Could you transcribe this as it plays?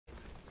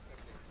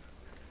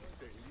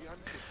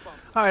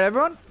Alright,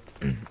 everyone.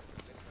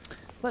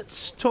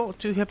 Let's talk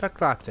to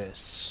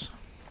Hippocrates.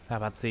 How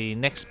about the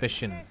next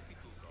mission?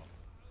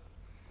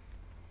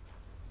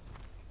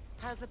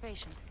 How's the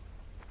patient?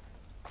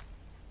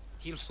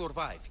 He'll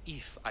survive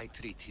if I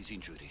treat his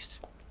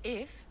injuries.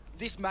 If?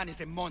 This man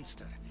is a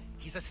monster.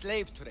 He's a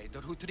slave trader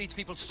who treats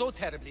people so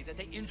terribly that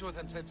they injure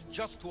themselves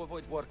just to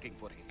avoid working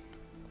for him.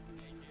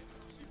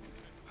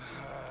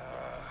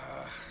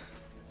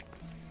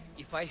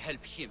 If I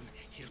help him,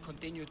 he'll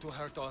continue to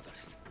hurt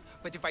others.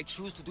 But if I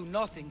choose to do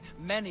nothing,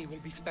 many will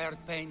be spared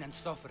pain and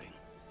suffering.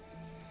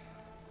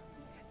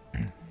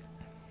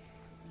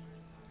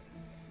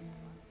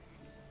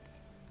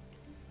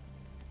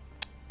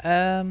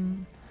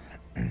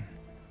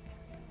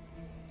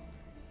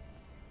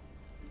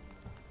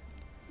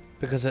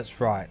 Because it's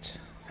right.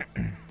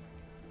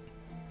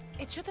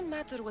 It shouldn't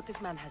matter what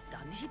this man has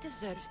done. He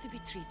deserves to be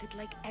treated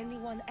like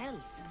anyone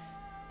else.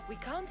 We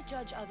can't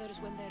judge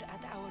others when they're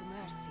at our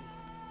mercy.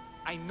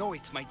 I know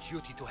it's my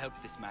duty to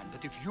help this man,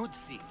 but if you'd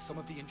seen some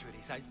of the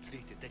injuries I've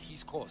treated that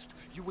he's caused,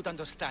 you would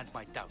understand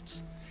my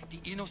doubts. The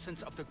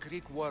innocents of the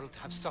Greek world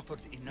have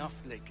suffered enough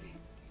lately.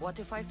 What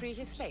if I free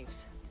his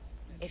slaves?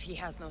 If he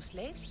has no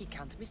slaves, he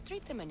can't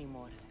mistreat them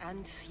anymore,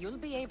 and you'll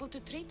be able to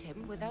treat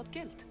him without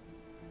guilt.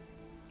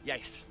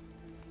 Yes,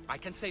 I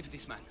can save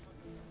this man,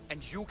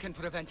 and you can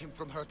prevent him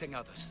from hurting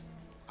others.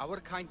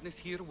 Our kindness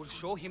here will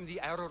show him the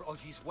error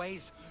of his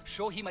ways,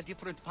 show him a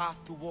different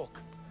path to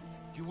walk.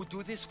 You would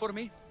do this for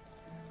me?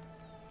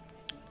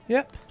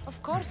 Yep.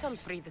 Of course I'll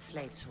free the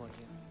slaves for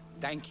you.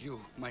 Thank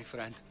you, my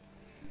friend.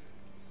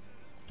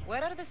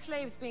 Where are the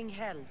slaves being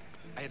held?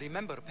 I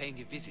remember paying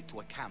a visit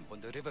to a camp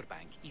on the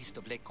riverbank east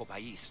of Lake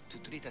Copais to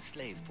treat a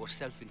slave for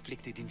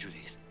self-inflicted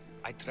injuries.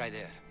 I'd try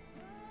there.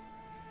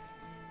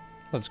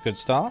 That's a good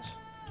start.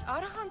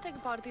 Are hunting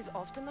parties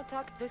often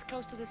attacked this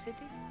close to the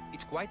city?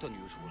 It's quite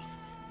unusual,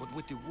 but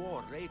with the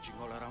war raging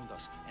all around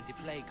us and the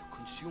plague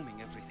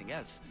consuming everything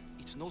else,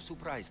 it's no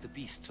surprise the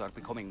beasts are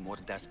becoming more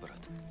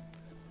desperate.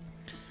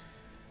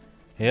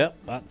 Yep,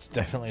 that's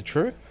definitely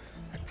true.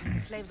 If the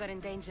slaves are in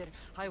danger,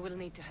 I will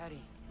need to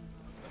hurry.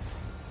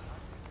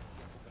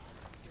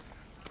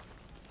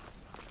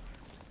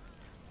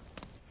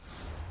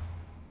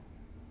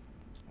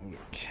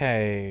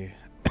 Okay.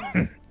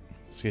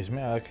 Excuse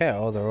me. Okay,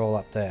 oh, they're all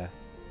up there.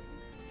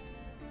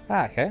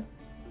 Ah, okay.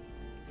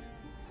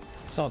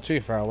 It's not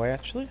too far away,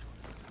 actually.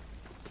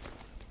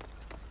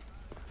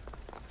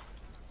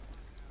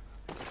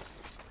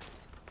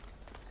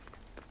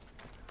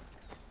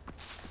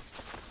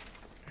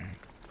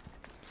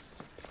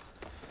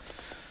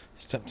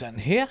 Step down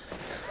here.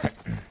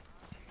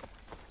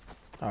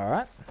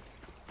 Alright.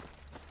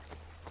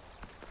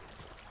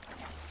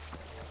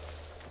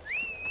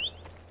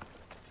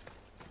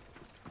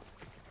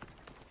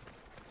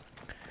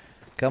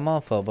 Come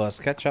on, Phobos,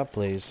 catch up,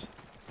 please.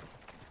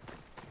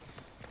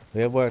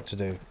 We have work to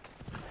do.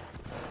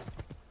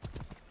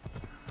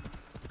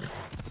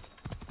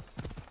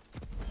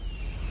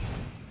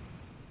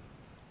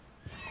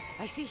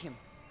 I see him.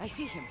 I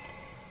see him.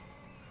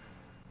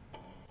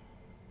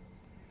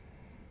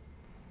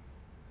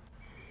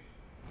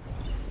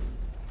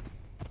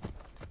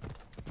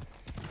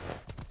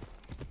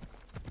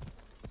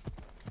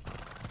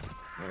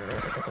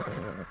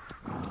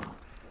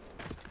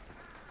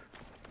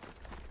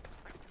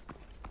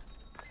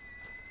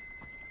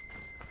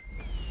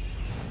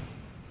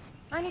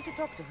 I need to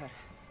talk to her.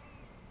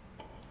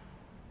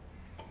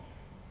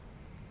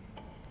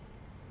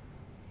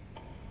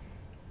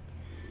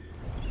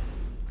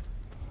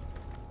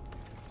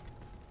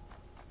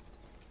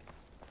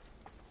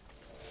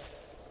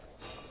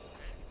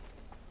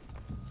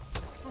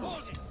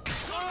 Hold it!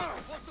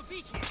 Someone's supposed to be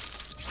here!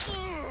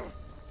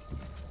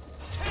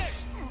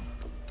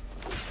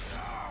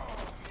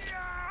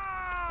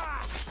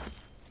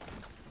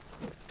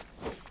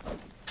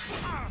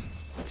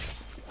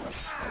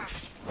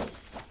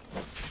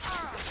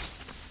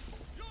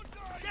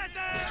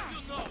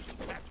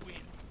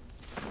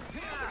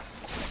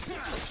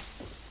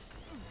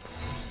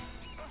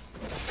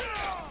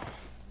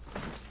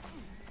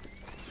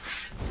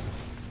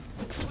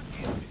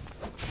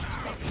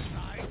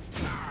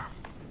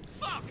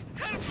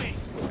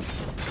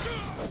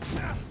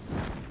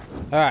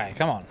 Alright,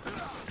 come on.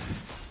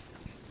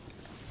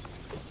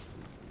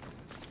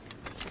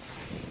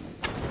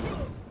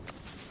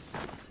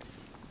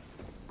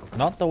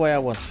 Not the way I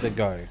wanted to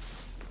go.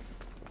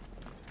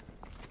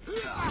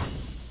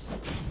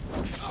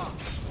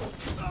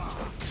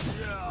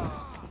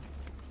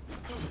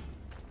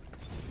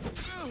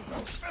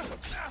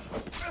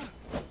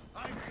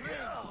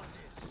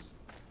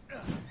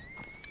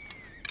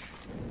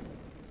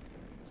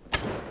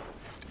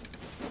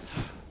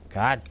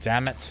 God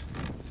damn it.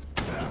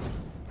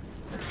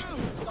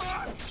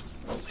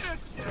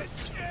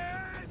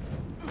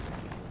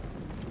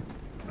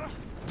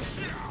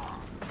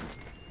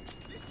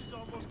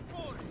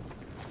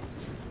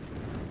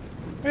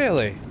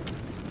 Really?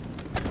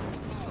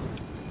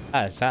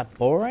 Ah, is that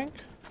boring?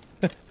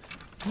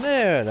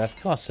 No, of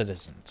course it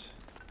isn't.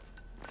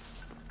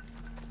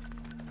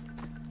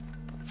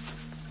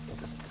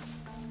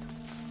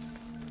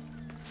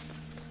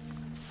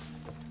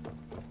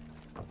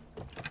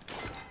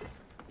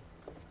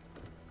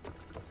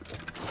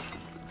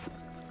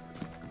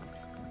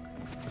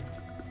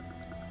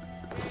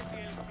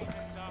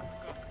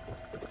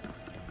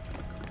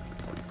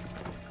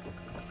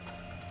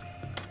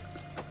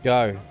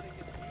 Go.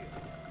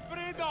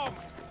 Freedom!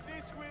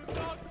 This will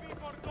not be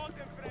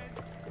forgotten,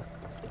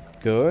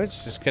 friend. Good.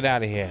 Just get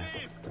out of here.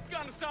 Please,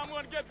 can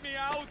someone get me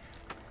out?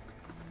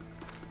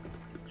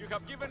 You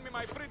have given me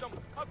my freedom.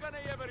 How can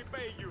I ever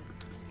repay you?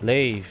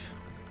 Leave.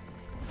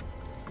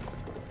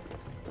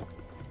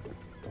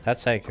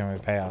 That's how you can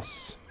repay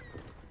us.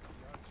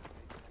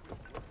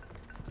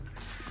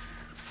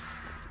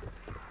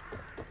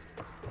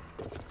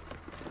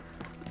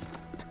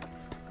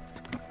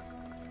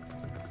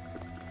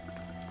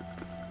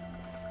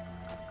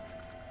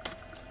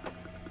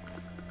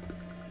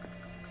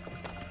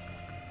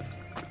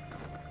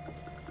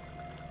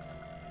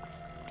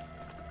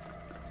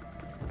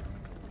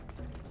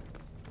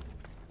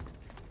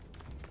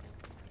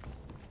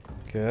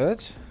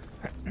 Good.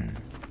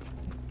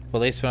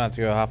 Well, at least we don't have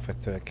to go halfway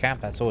through the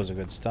camp. That's always a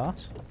good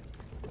start.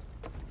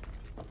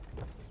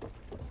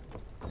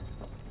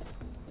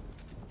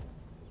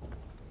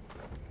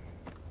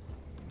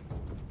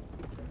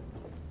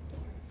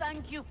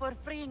 Thank you for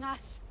freeing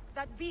us.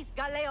 That beast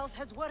Galeos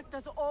has worked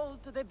us all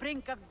to the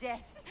brink of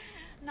death.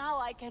 Now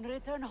I can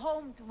return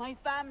home to my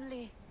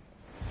family.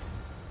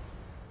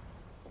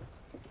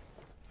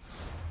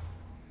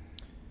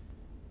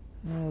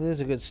 Well,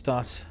 there's a good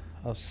start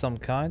of some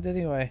kind,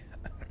 anyway.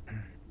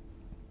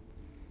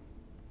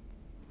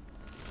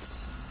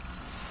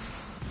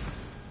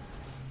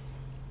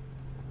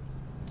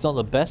 It's not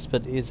the best,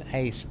 but it is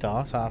a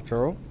start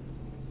after all.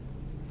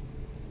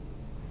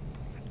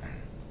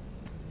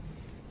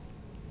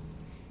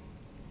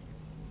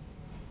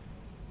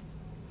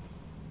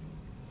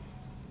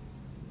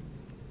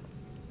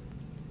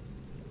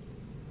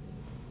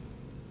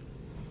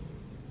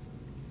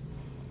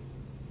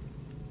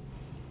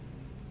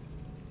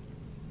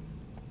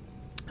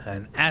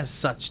 And as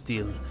such,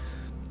 the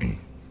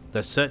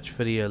search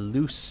for the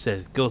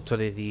elusive go to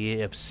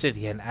the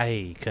Obsidian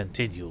Eye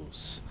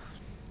continues.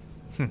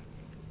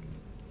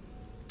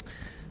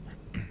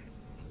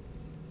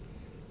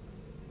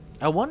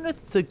 I wonder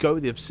if the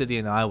the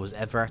Obsidian Eye was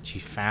ever actually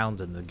found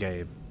in the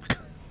game.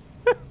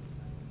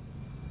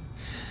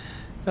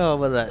 Oh,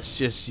 well, that's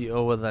just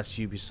whether that's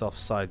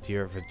Ubisoft's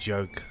idea of a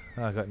joke.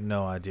 I got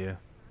no idea.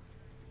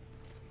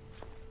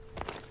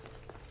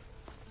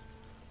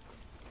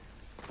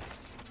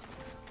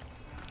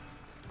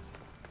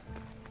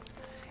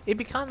 It'd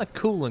be kind of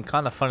cool and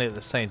kind of funny at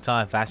the same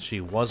time if it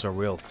actually was a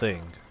real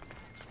thing.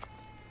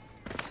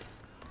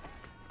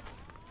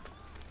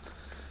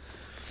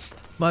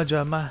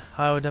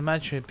 I would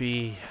imagine it'd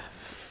be,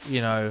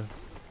 you know,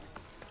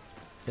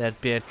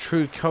 there'd be a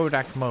true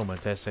Kodak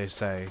moment, as they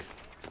say.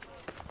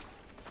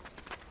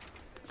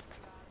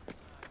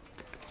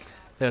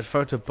 They'd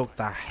photo book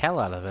the hell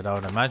out of it, I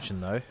would imagine,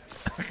 though.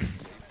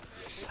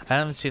 I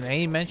haven't seen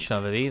any mention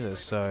of it either,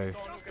 so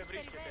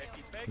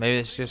maybe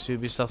it's just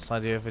Ubisoft's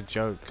idea of a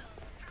joke.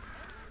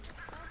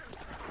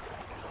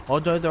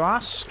 Although there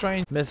are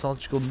strange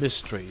mythological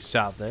mysteries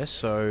out there,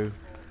 so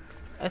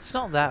it's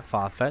not that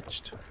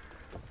far-fetched.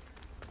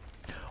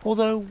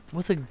 Although,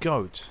 with a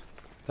goat,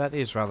 that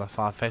is rather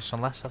far-fetched,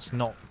 unless that's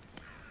not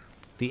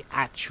the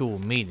actual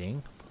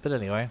meaning. But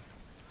anyway,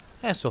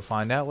 I guess we'll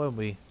find out, won't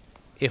we?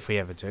 If we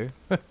ever do.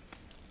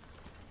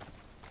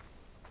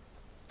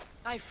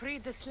 I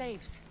freed the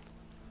slaves.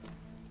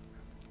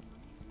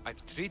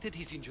 I've treated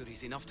his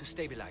injuries enough to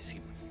stabilize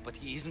him, but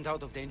he isn't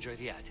out of danger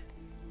yet.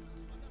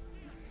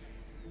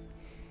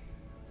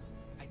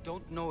 I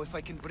don't know if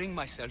I can bring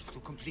myself to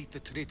complete the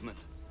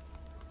treatment.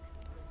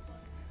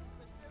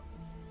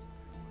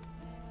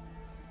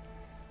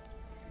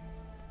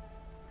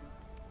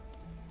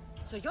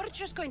 So you're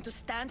just going to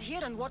stand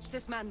here and watch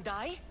this man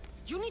die?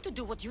 You need to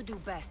do what you do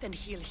best and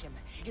heal him.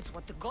 It's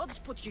what the gods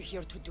put you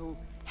here to do.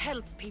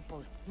 Help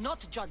people,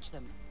 not judge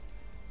them.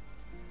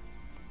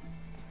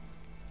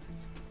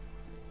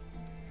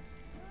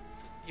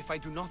 If I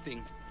do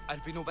nothing,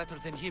 I'll be no better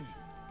than him.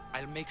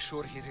 I'll make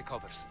sure he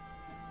recovers.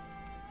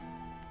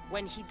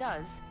 When he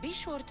does, be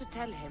sure to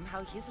tell him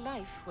how his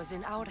life was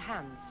in our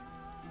hands.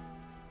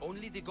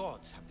 Only the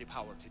gods have the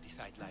power to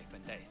decide life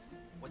and death.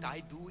 What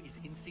I do is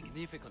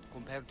insignificant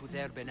compared to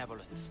their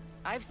benevolence.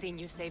 I've seen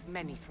you save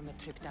many from a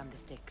trip down the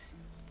Styx.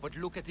 But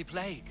look at the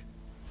plague.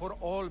 For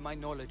all my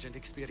knowledge and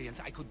experience,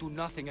 I could do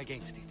nothing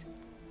against it.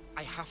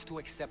 I have to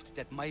accept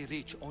that my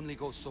reach only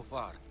goes so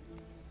far.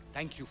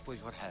 Thank you for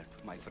your help,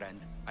 my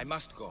friend. I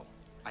must go.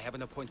 I have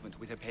an appointment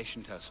with a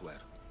patient elsewhere.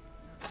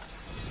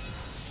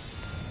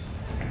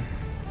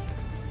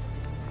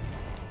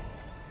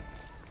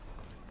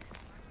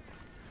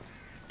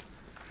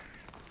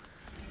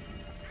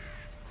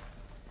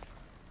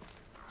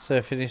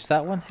 So finish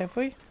that one, have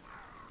we?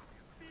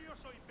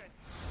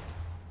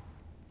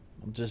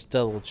 I'll just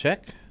double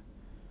check.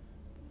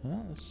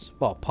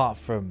 Well, apart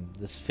from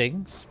the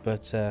Sphinx,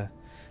 but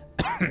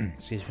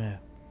excuse me.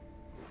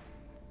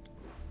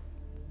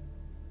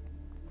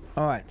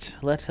 Alright,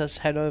 let us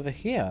head over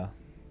here.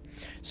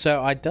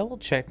 So I double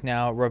checked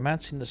now,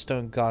 Romancing the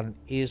Stone Garden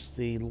is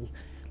the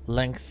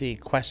lengthy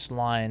quest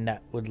line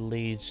that would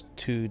lead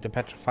to the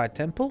Petrified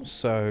Temple,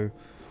 so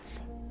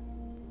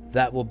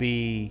that will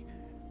be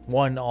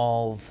one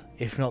of,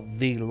 if not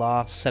the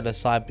last set of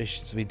side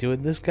missions we do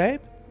in this game.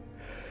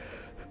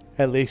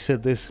 At least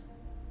in this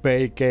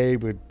main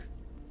game and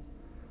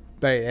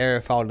main area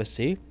of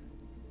Odyssey.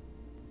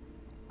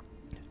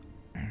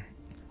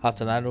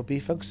 After that, it'll be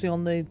focusing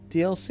on the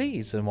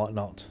DLCs and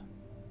whatnot.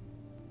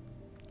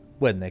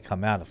 When they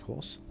come out, of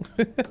course.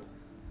 Let's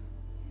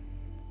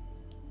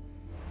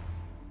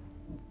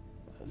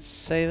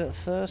save it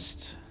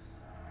first.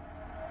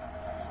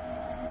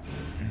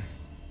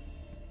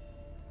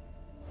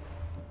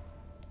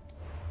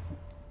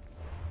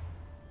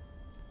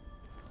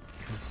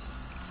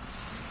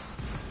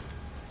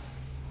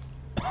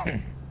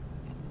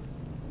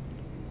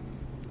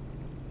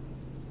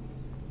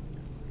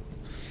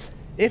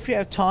 If you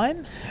have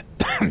time,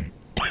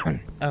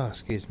 oh,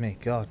 excuse me,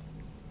 God.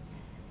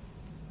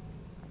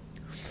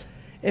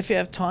 If you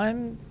have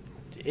time,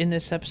 in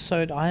this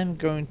episode, I am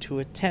going to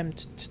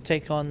attempt to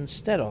take on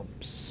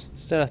Steropes.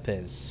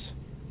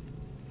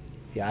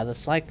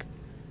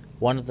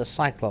 One of the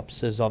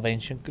Cyclopses of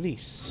ancient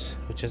Greece,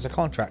 which is a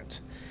contract.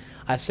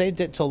 I've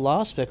saved it till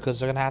last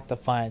because we're gonna have to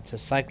fight the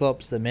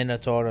Cyclops, the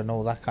Minotaur, and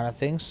all that kind of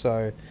thing.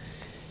 So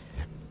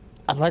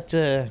I'd like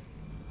to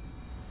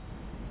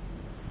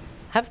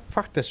have a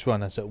practice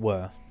run, as it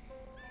were.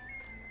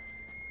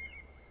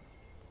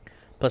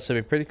 Plus,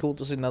 it'd be pretty cool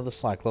to see another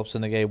Cyclops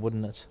in the game,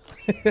 wouldn't it?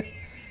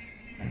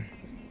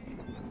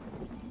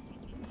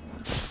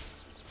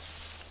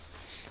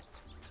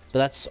 But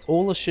that's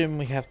all assuming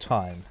we have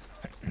time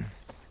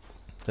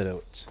to do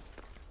it.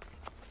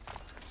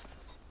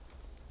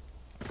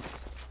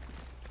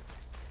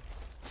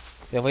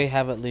 If we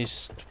have at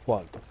least,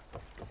 what,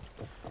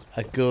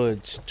 a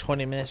good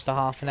 20 minutes to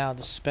half an hour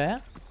to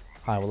spare,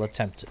 I will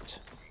attempt it.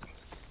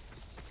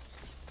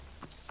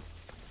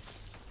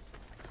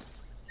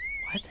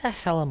 Why the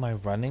hell am I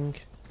running?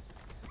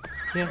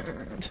 Yeah.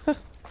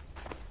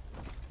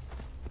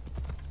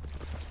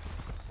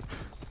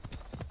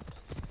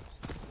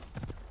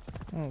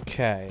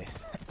 Okay.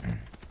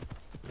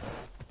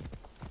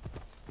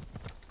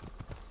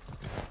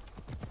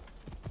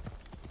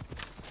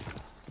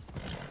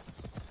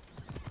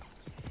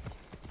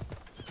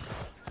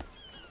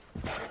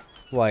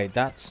 Wait,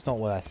 that's not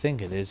what I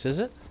think it is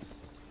it?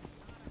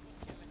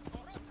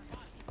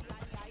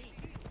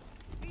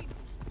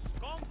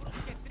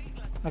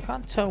 I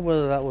can't tell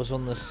whether that was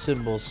on the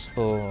symbols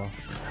for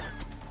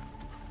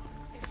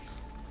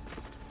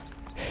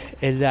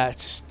in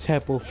that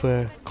temple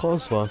for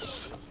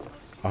Cosmos.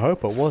 I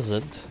hope it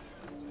wasn't.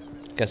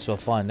 Guess we'll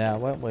find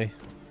out, won't we?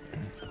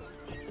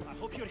 I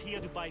hope you're here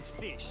to buy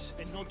fish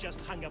and not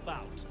just hang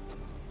about.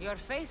 Your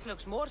face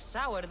looks more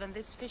sour than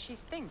this fishy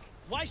stink.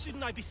 Why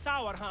shouldn't I be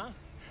sour, huh?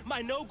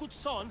 My no-good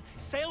son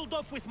sailed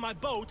off with my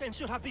boat and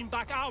should have been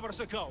back hours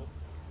ago.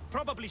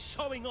 Probably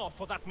showing off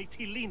for that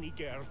Mytilene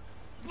girl.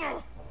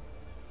 Ugh.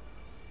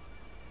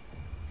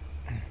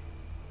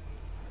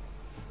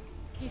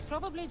 He's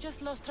probably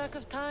just lost track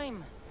of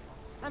time.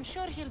 I'm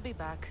sure he'll be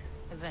back,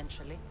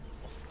 eventually.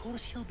 Of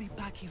course he'll be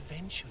back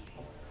eventually.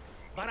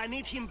 But I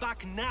need him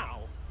back now.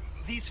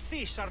 These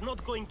fish are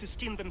not going to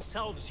skin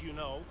themselves, you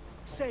know.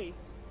 Say,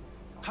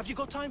 have you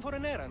got time for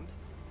an errand?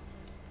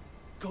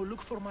 Go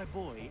look for my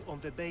boy on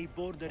the bay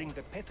bordering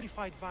the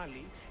Petrified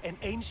Valley and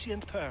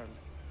Ancient Pearl.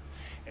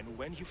 And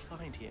when you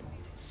find him,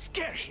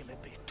 scare him a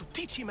bit to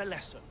teach him a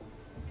lesson.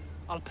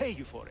 I'll pay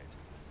you for it.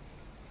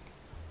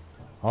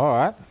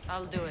 Alright.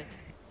 I'll do it.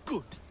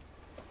 Good.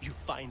 You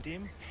find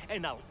him,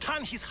 and I'll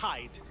tan his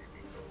hide.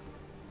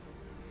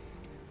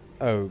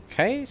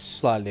 Okay,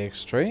 slightly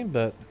extreme,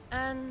 but...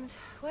 And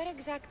where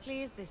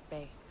exactly is this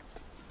bay?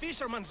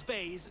 Fisherman's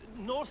Bay is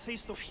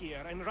northeast of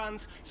here and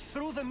runs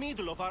through the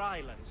middle of our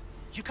island.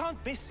 You can't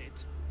miss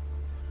it.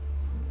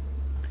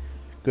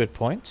 Good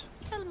point.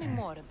 Tell me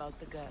more about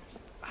the girl.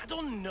 I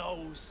don't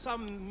know,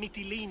 some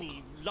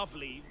Mytilene,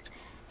 lovely,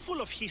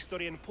 full of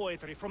history and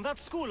poetry from that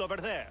school over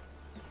there.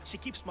 She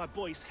keeps my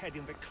boy's head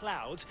in the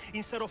clouds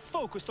instead of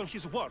focused on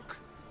his work.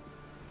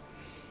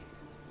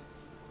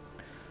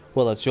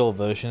 Well, that's your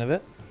version of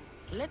it.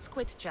 Let's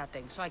quit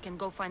chatting so I can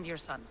go find your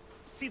son.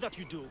 See that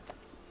you do.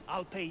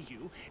 I'll pay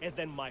you, and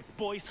then my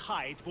boy's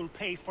hide will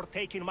pay for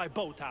taking my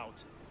boat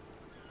out.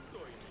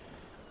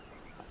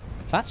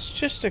 That's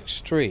just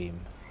extreme.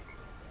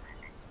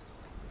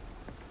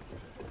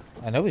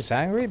 I know he's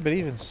angry, but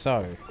even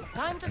so.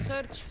 Time to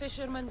search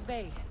Fisherman's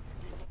Bay.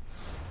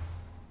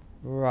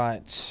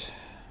 Right.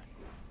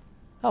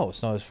 Oh,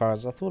 it's not as far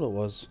as I thought it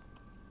was.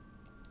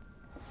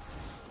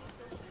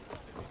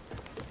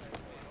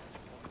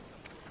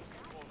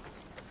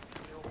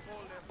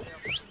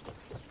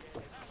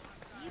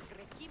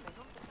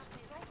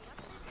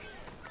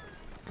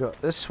 Go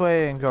this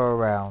way and go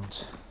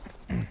around.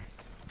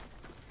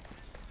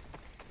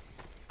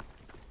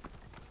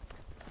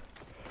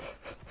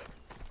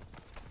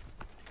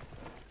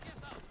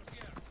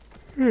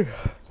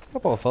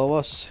 Come on, follow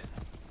us.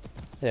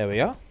 There we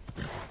are.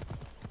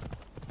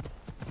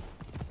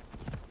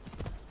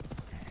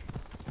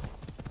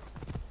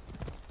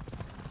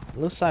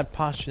 Looks like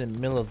partially in the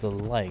middle of the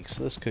lake,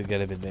 so this could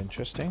get a bit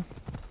interesting.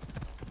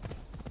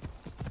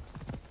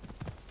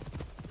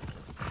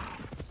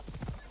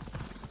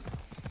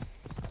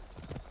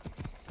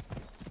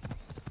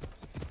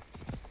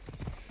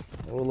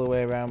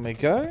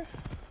 go.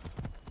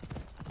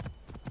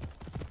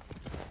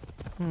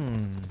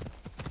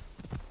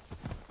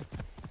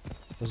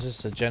 Was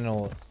this a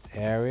general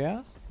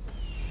area?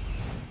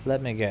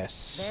 Let me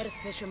guess. There's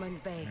Fisherman's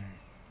Bay.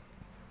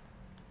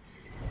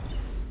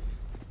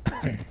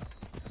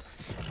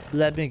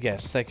 Let me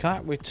guess. They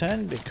can't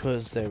return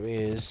because there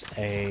is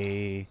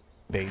a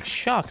big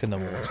shark in the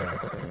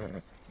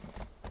water.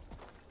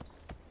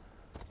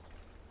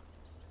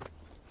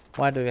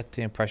 Why do I get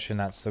the impression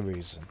that's the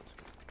reason?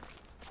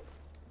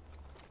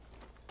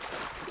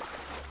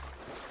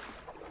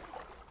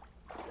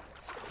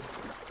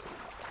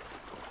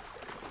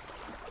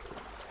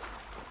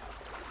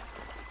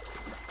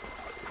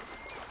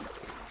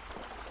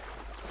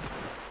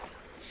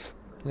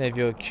 And if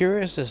you're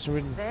curious, it's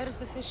written. There's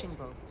the fishing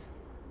boat.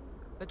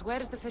 But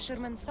where's the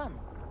fisherman's son?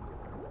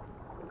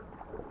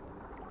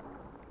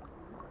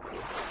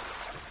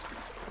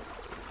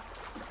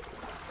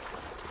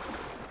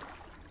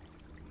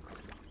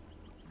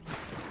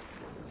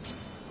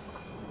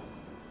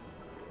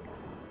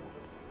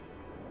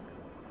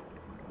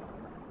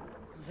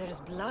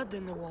 There's blood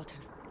in the water.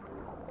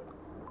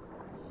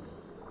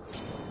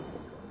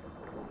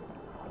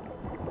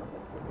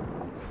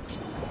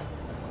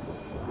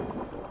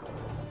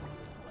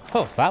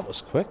 Oh, that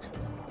was quick.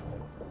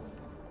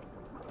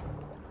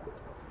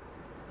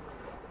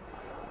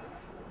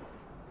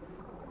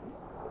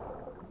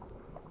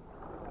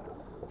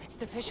 It's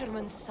the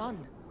fisherman's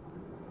son.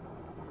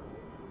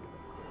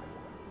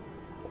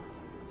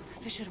 The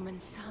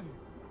fisherman's son.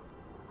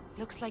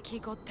 Looks like he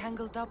got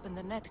tangled up in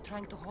the net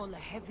trying to haul a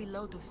heavy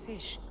load of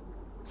fish.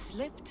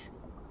 Slipped,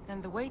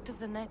 and the weight of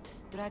the net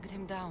dragged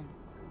him down.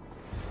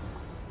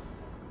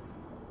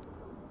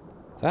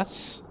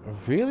 That's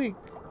really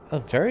a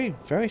very,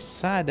 very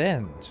sad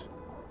end.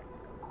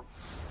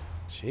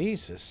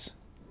 Jesus.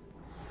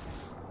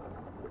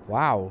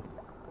 Wow.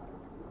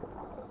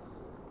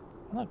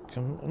 I'm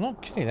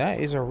not kidding, that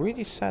is a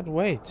really sad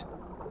wait.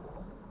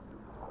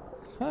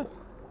 Huh.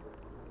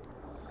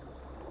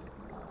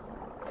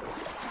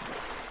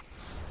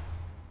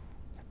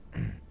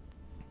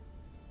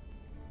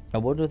 I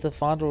wonder if the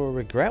father will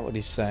regret what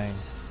he's saying.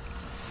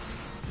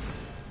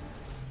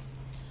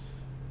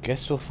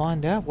 Guess we'll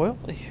find out,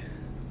 won't we?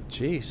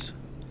 Jeez.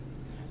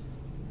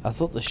 I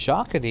thought the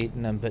shark had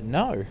eaten him, but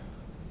no.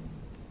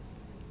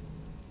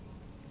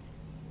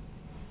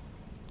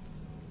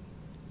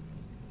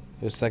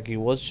 Looks like he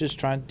was just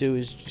trying to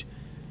do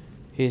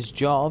his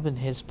job and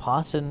his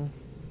part, and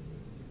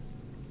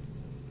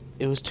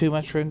it was too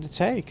much for him to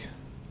take.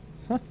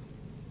 Huh.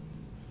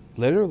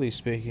 Literally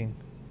speaking.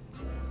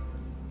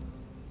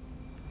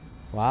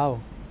 Wow.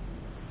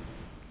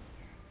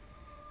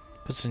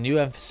 Puts a new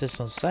emphasis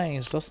on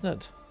sayings, doesn't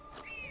it?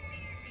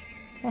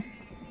 Huh.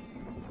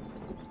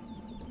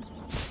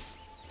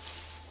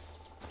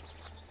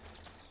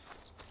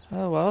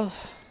 Oh well.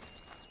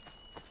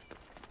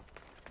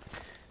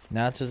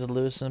 Now to the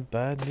loose and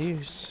bad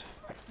news.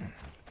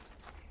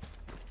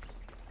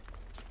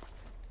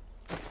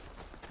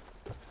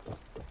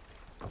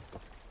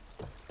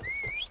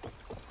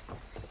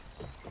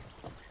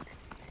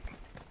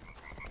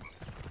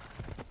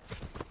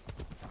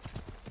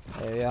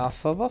 There we are,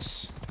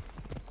 Phobos.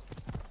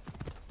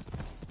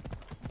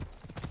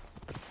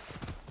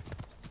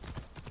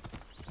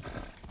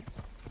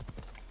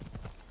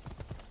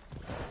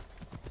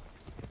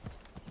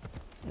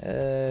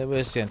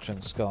 Where's the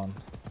entrance gone?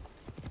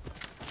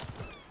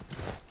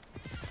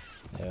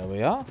 There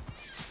we are.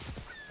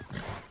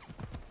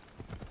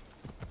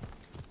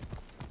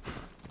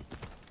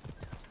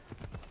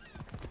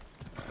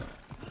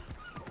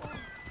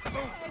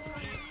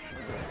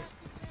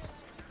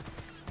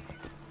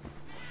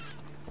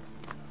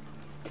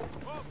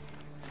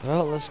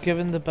 Well, let's give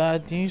him the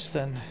bad news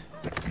then.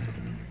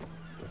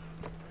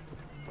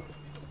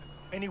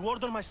 Any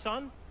word on my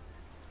son?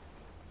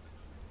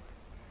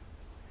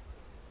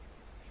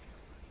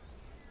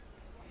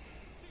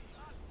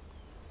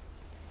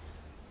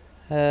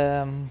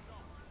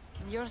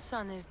 Your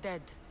son is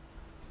dead.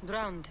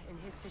 Drowned in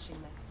his fishing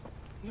net.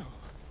 No.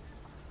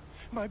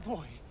 My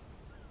boy.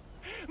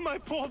 My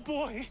poor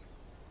boy.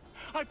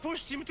 I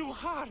pushed him too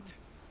hard.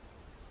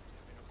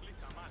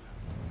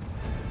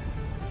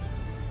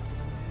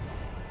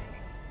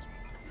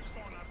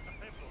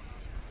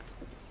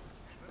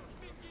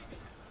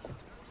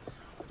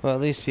 Well,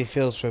 at least he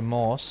feels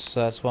remorse,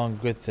 so that's one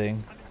good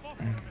thing.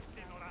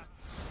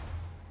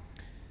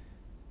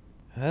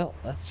 Well,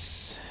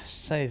 let's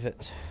save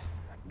it.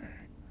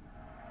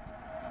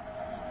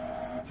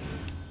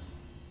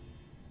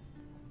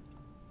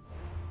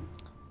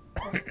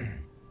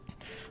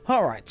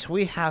 Alright,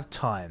 we have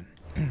time.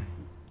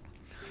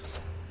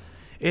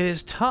 It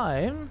is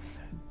time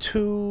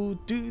to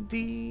do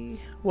the...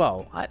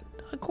 well, I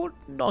call it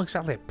not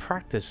exactly a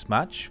practice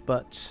match,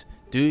 but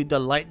do the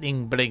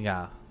lightning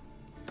bringer.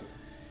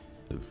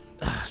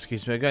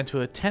 Excuse me, we're going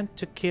to attempt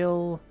to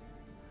kill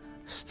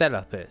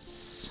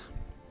Steropes.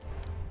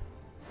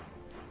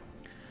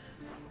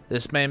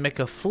 This may make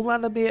a fool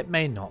out of me, it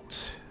may not.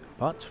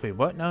 But we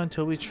won't know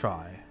until we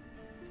try.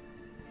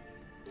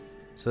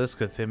 So this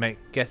could make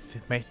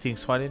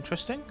things quite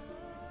interesting.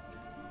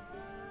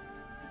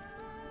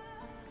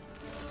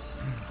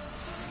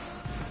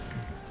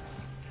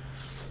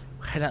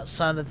 Head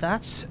outside of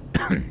that.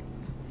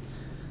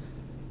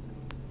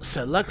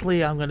 So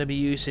luckily I'm going to be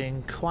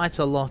using quite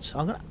a lot.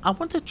 I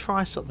want to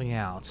try something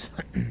out.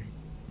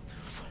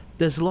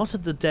 There's a lot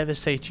of the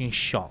devastating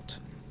shot,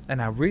 and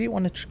I really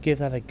want to give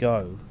that a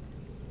go.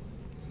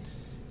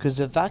 Because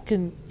if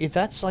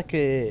that's like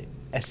a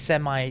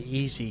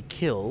semi-easy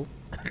kill,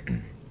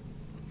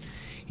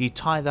 you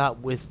tie that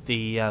with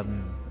the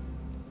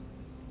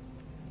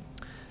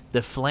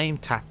flame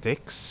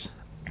tactics,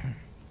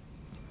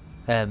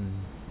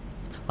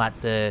 like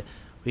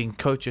we can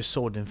coat your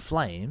sword in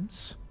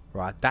flames,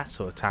 right? That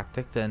sort of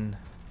tactic, then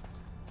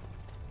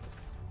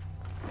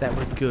that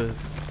would give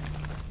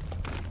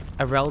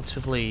a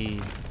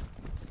relatively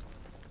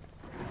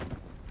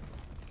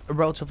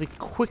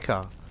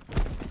quicker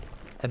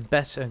and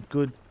better and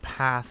good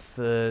path,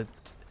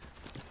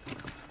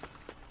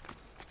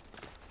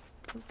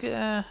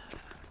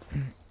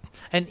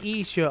 an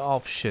easier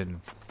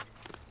option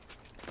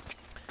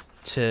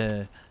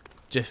to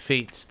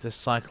defeat the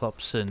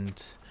Cyclops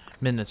and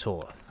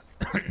Minotaur.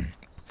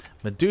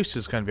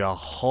 Medusa's going to be a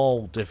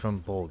whole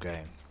different ball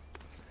game,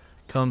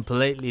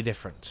 completely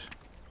different.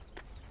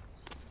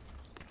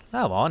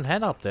 Come on,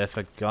 head up there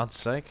for God's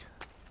sake.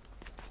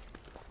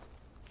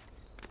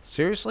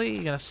 Seriously?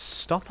 You're gonna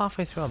stop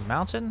halfway through a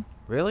mountain?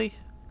 Really?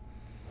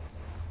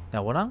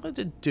 Now what I'm going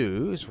to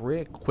do is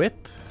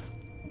re-equip.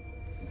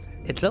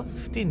 It's level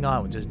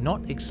 59, which is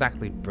not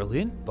exactly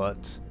brilliant,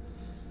 but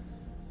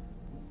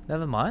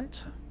never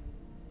mind.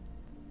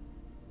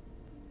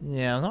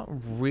 Yeah, I'm not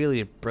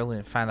really a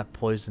brilliant fan of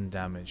poison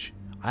damage.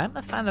 I am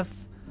a fan of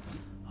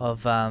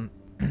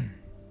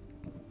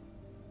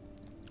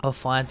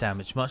fire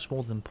damage, much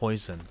more than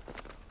poison.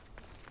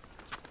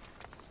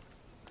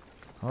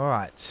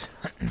 Alright.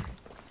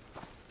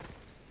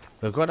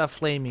 We've got our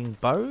flaming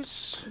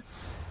bows.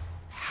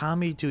 How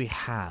many do we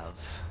have?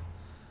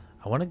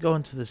 I want to go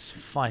into this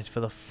fight for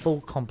the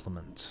full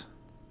complement.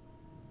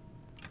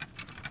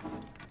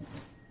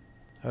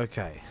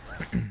 Okay.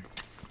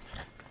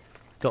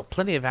 Got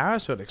plenty of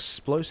arrows, got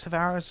explosive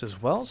arrows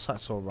as well, so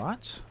that's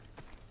alright.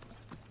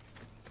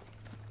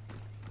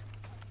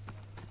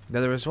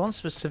 Now there is one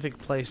specific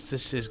place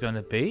this is going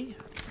to be.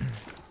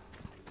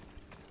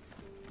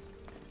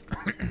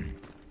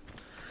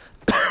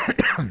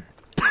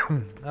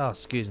 Oh,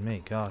 excuse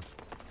me, God.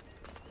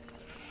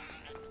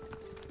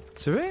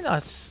 It's a really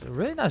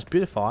nice,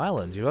 beautiful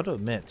island, you got to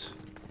admit.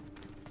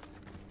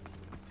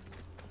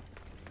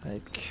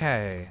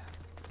 Okay.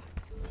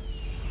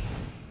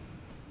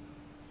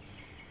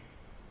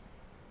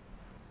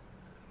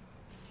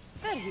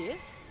 There he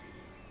is.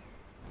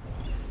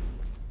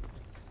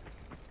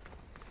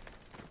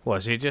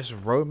 Was he just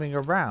roaming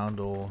around,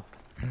 or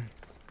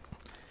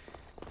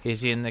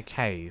is he in the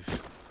cave?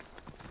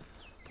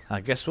 I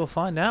guess we'll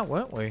find out,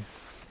 won't we?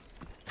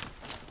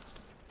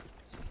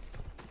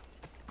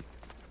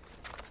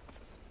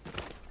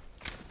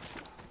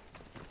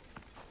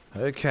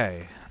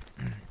 Okay.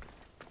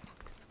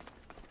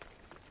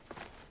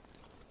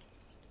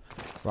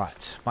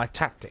 Right, my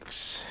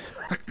tactics.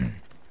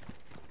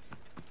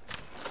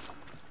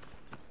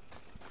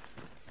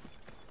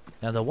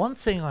 Now the one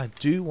thing I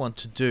do want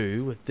to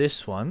do with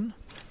this one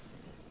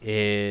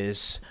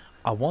is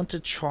I want to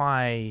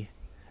try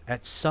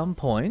at some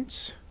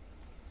point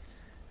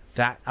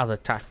that other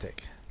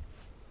tactic.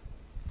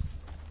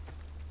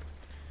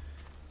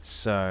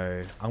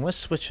 So I'm going to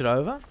switch it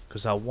over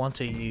because I want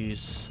to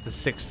use the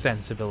Sixth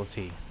Sense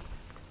ability.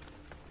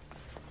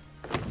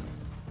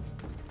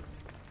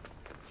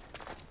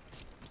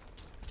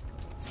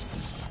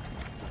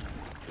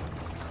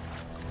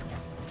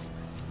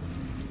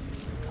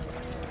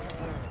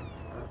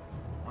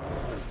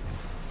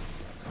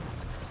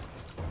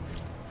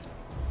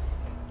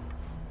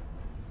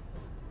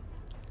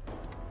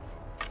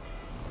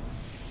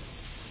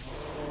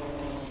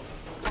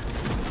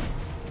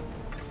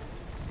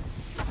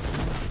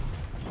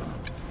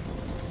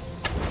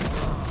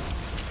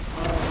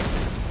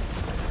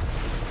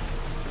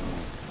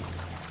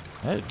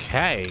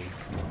 Okay.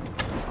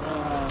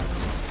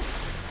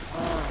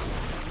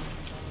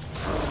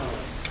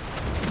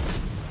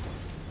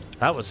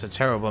 That was a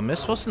terrible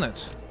miss, wasn't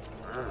it?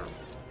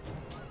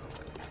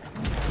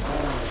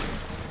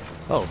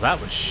 Oh, that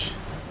was...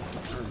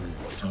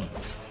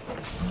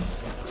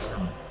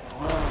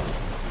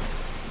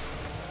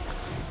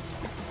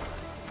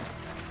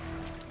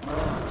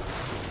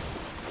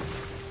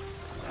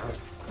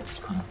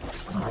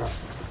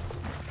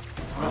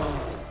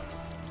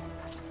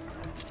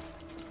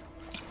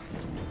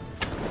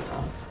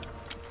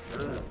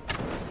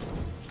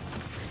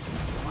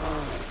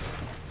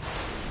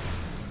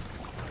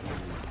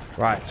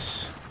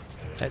 Right,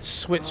 let's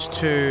switch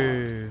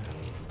to...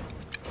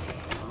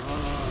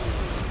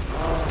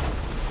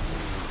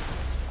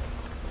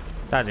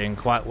 That didn't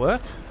quite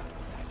work.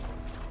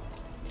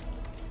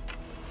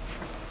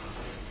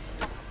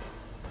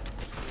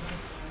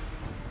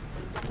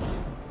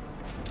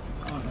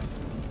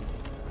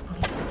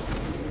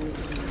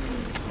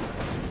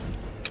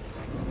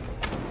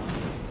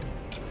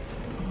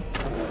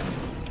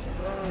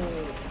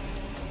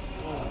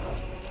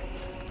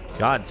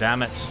 God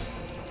damn it.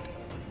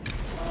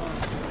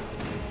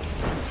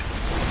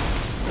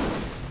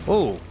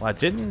 Oh, I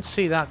didn't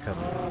see that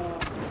coming.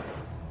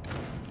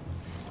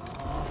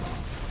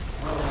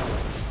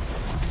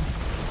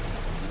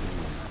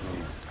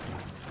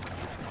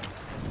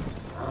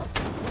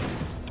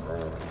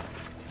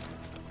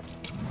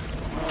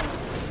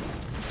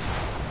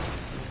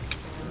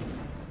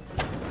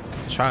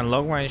 Trying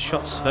long range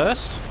shots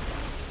first.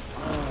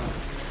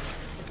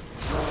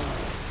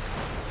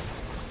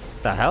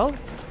 The hell?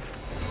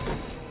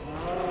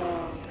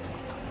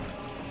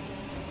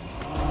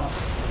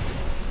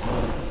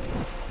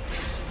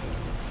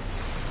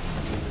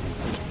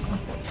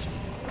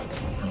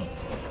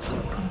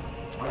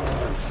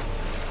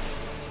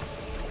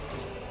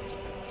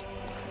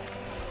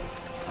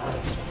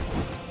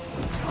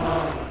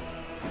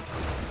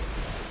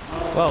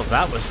 Well,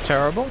 that was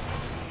terrible.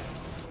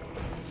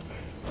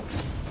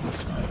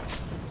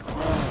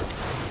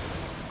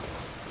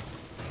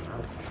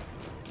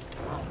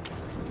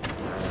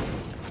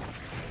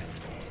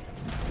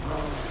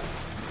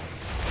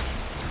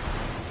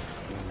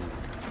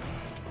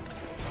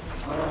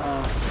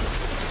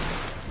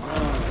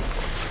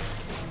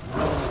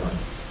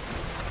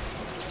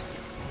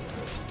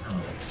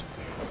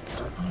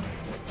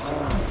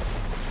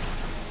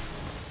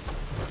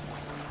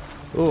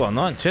 Ooh, I'm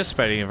not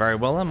anticipating it very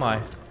well, am I?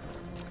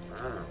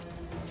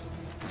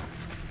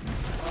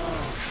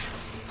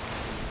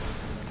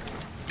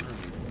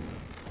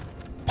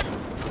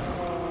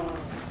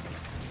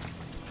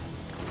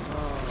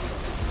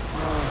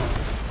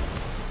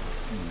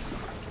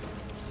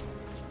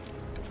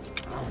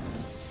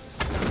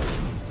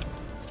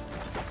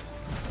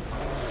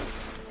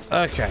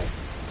 Okay.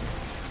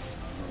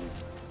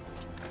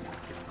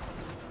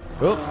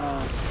 Oop.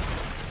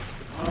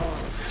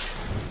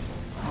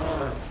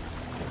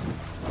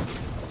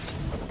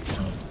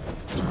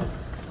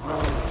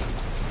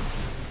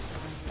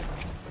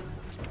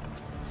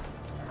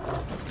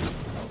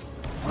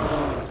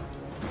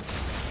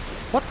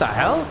 What the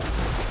hell?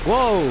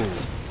 Whoa!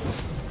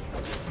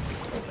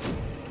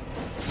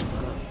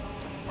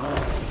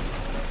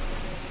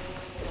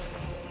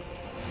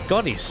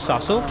 God, he's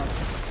subtle.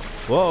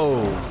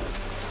 Whoa!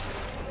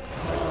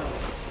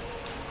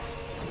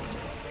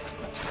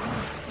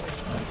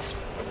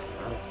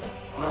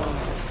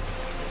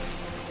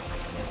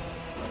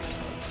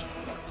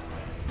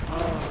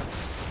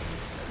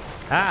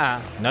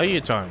 Ah, no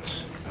you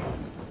don't.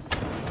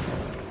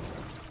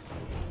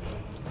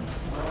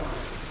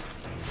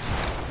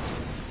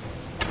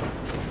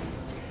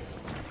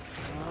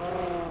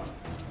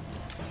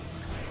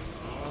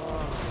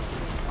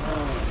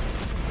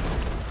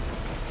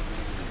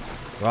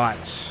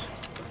 Right.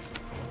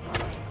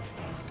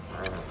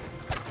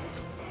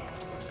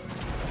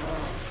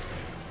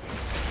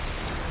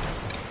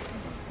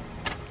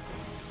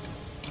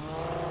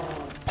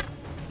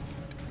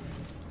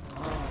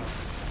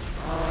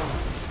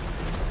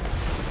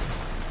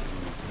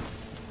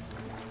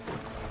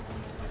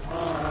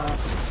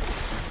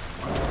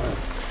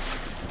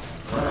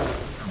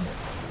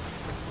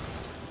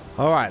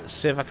 Alright, let's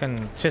see if I can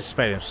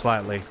anticipate him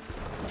slightly.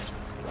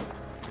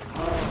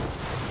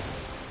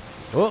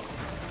 Oh,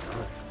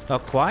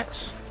 not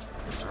quite.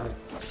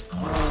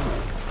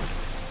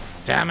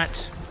 Damn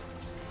it.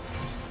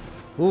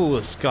 Ooh,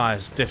 this guy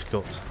is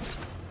difficult.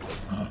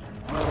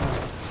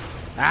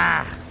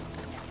 Ah!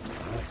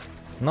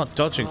 Not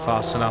dodging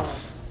fast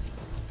enough.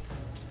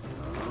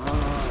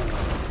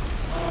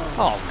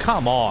 Oh,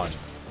 come on.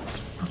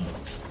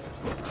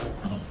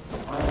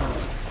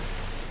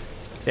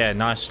 Yeah,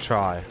 nice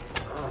try.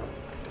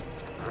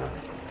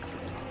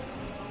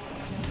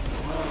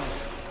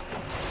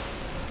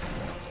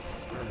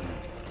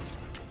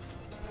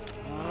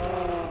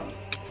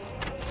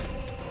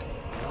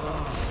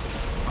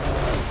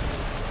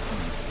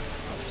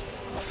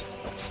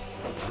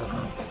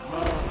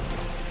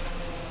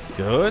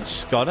 Good,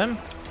 got him.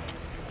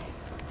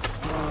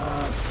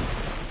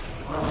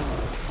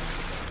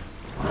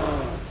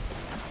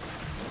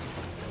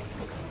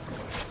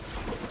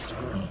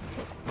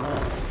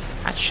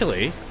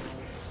 Actually,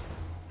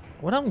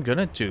 what I'm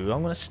gonna do,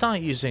 I'm gonna start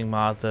using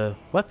my other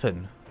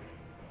weapon.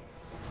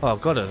 Oh,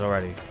 I've got it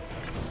already.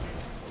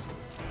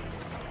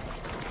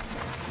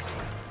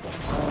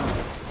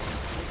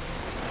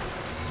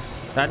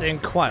 That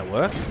didn't quite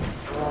work.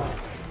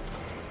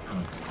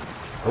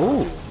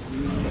 Ooh.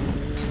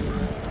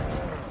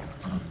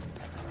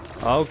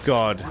 Oh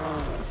god.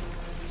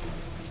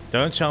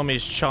 Don't tell me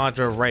it's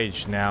Charger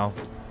Rage now.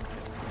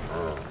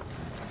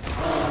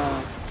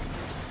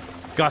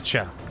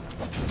 Gotcha.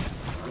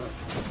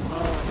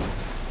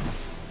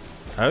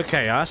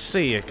 Okay, I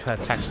see you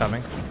attack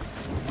something.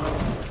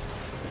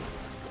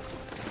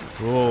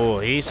 Oh,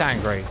 he's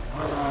angry.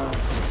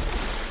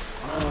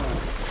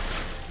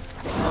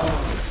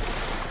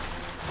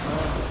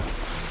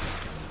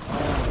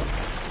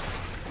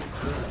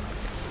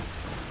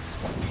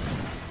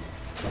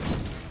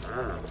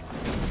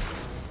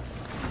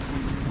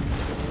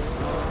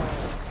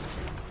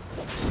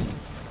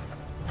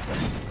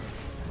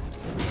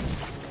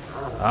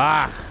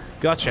 Ah,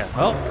 Gotcha.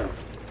 Oh.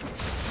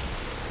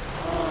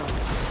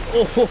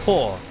 Oh, ho,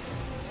 ho.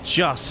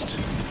 Just.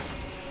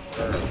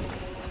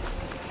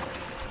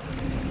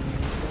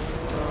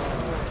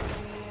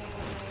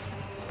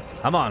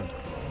 Come on.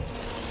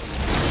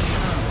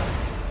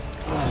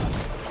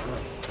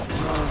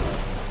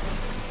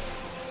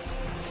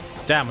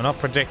 Damn, I'm not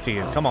predicting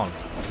you. Come on.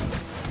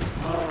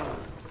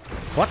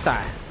 What the?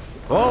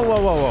 Whoa,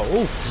 whoa, whoa,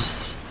 whoa. Oof.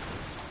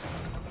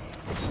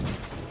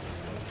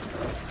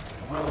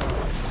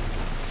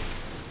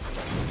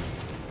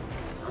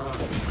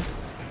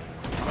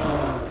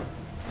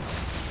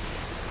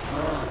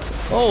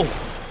 Oh.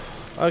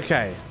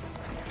 Okay.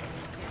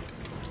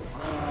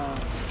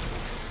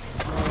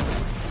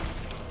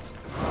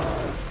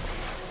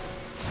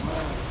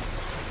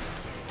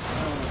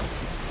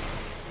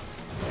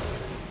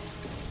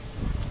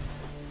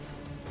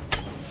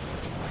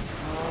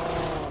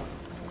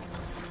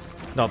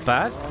 Not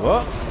bad.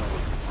 Whoa.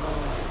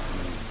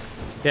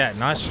 Yeah,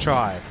 nice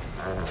try.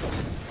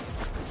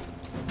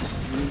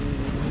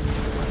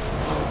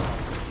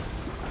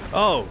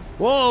 Oh,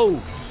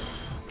 whoa.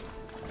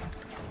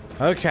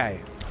 Okay.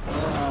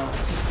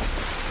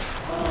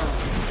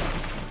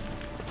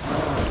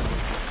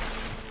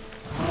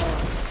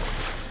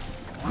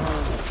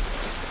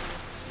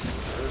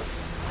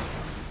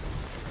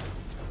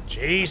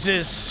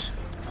 Jesus.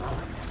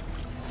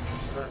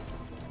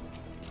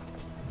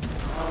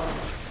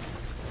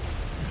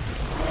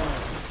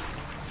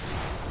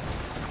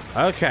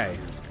 Okay.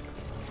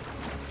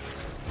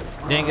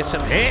 Then get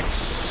some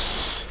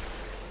hits.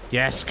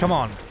 Yes, come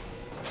on.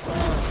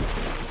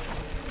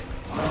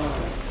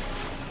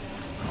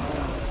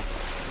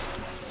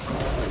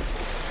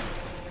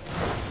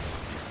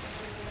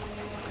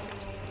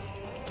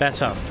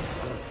 Better.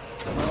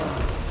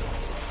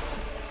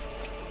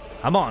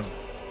 Come on.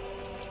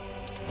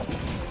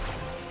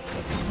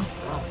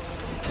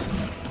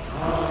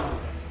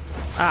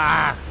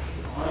 Ah.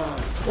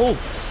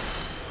 Oof.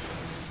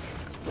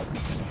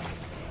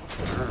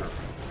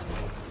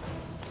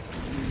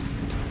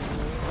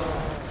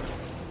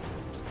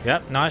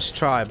 Yep, nice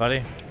try,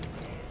 buddy.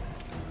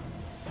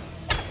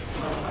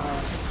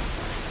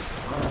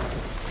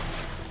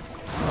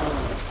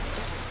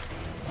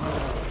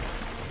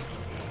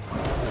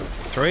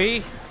 Three,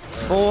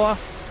 4.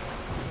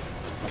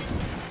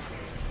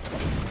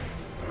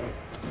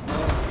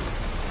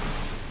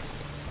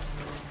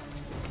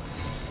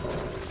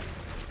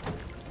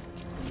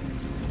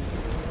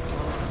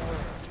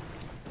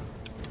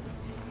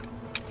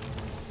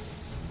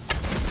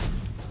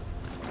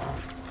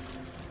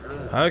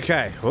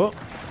 Okay. Whoop.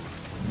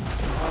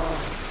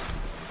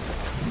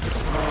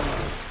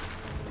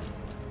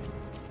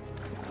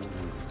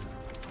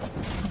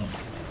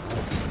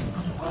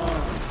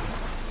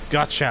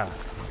 Gotcha.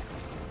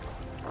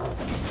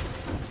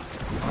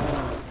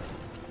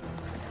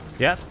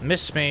 Yep,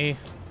 miss me.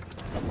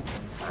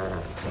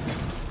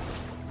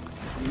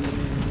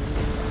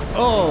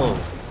 Oh.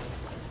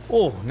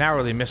 Oh,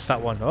 narrowly missed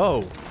that one.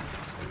 Oh.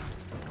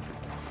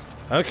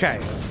 Okay.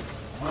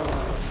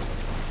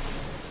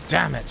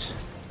 Damn it.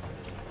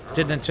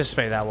 Didn't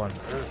anticipate that one.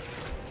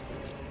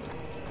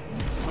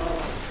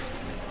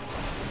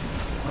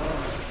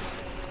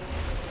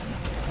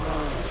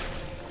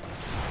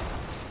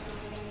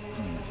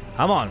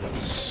 Come on.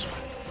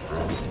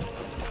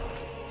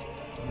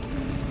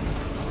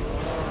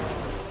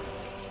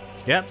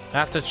 Yep,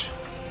 have to...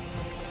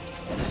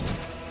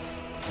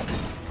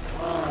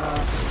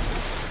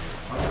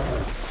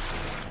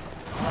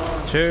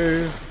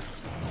 2,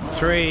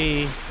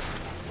 3,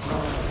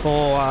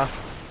 4.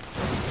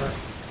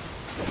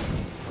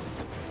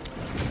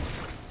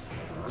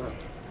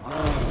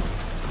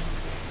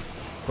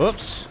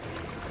 Whoops.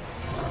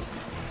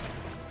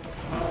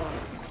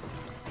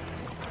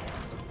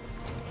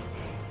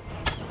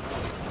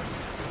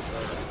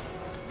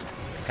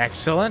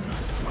 Excellent.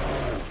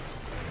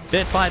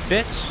 Bit by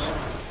bit.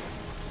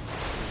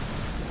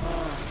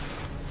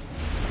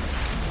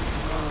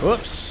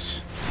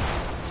 Whoops.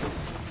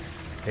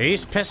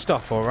 He's pissed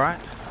off, all right.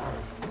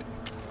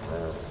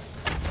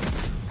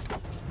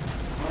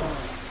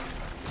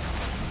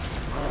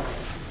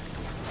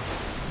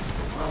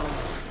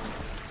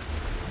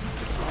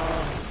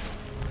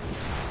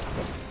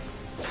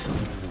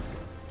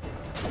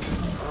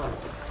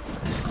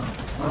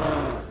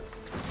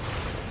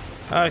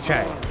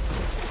 Okay.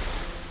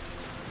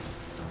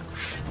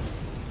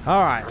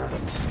 All right.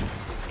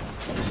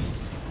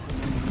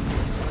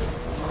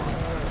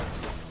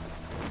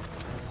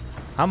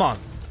 Come on.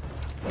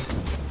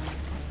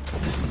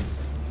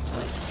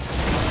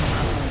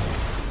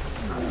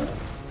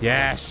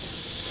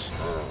 Yes.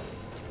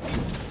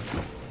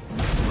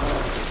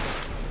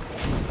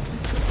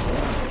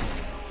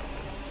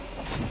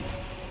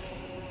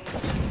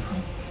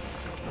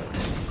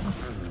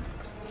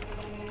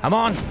 Come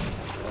on.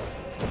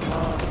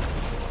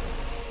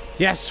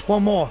 Yes,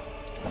 one more.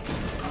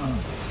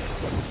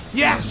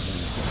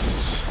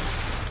 Yes.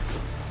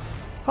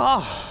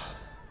 Oh.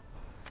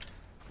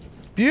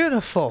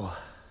 Beautiful.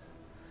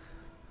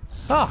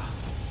 Oh.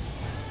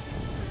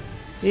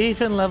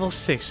 Even level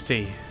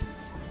 60.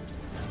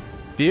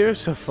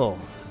 Beautiful.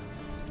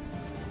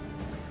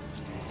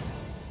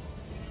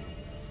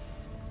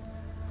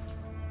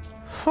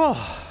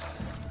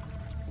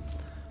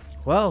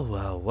 Well,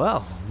 well,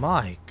 well,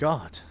 my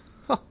god.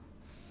 Huh.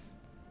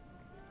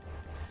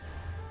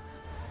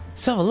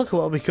 Let's have a look at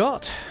what we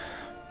got.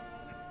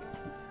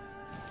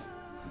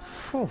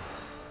 Whew.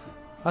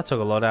 That took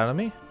a lot out of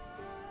me.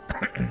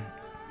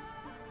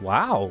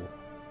 Wow.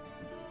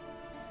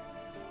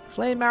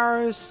 Flame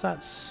arrows,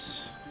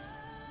 that's...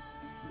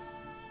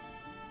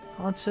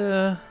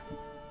 onto...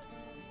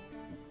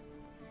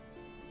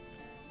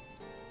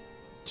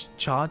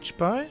 charge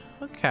bow?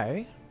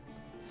 Okay.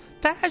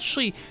 That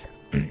actually...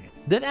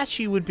 that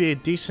actually would be a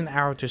decent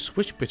arrow to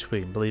switch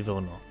between, believe it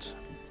or not.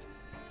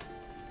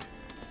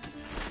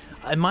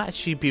 It might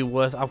actually be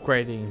worth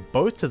upgrading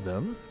both of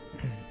them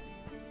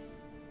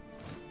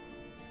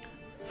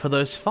for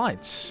those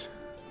fights.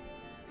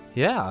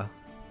 Yeah.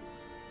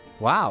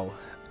 Wow.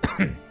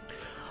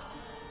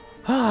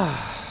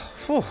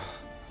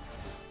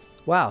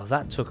 Wow,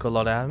 that took a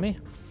lot out of me.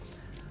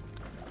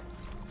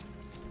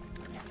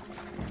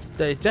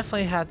 They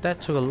definitely had that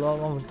took a lot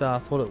longer than I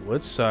thought it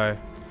would, so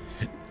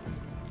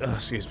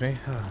excuse me.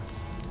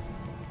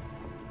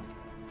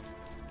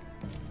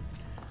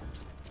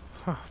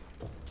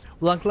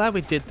 Well, I'm glad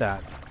we did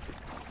that,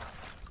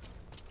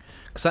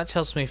 because that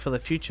tells me for the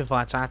future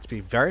fights I have to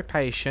be very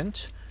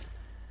patient,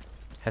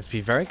 have to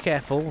be very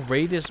careful,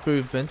 read his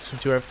movements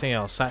and do everything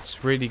else.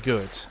 That's really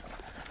good.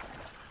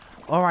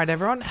 Alright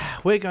everyone,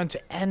 we're going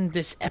to end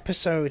this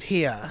episode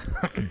here.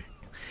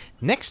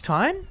 Next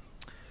time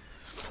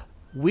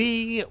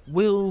we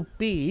will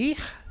be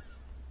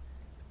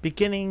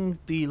beginning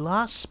the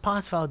last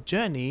part of our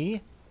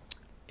journey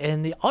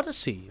in the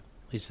Odyssey,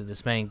 at least in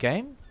this main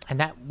game, and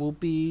that will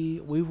be,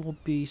 we will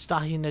be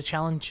starting the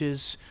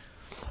challenges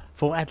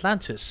for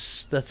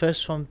Atlantis. The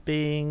first one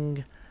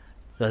being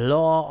the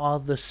Law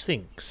of the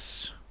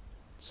Sphinx.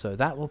 So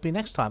that will be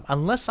next time,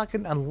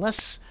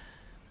 unless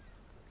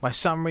by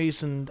some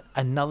reason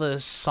another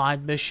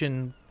side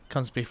mission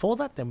comes before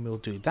that, then we'll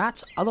do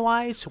that.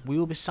 Otherwise, we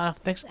will be starting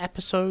off the next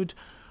episode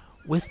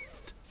with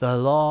the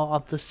Law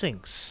of the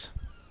Sphinx.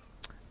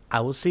 I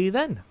will see you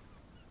then.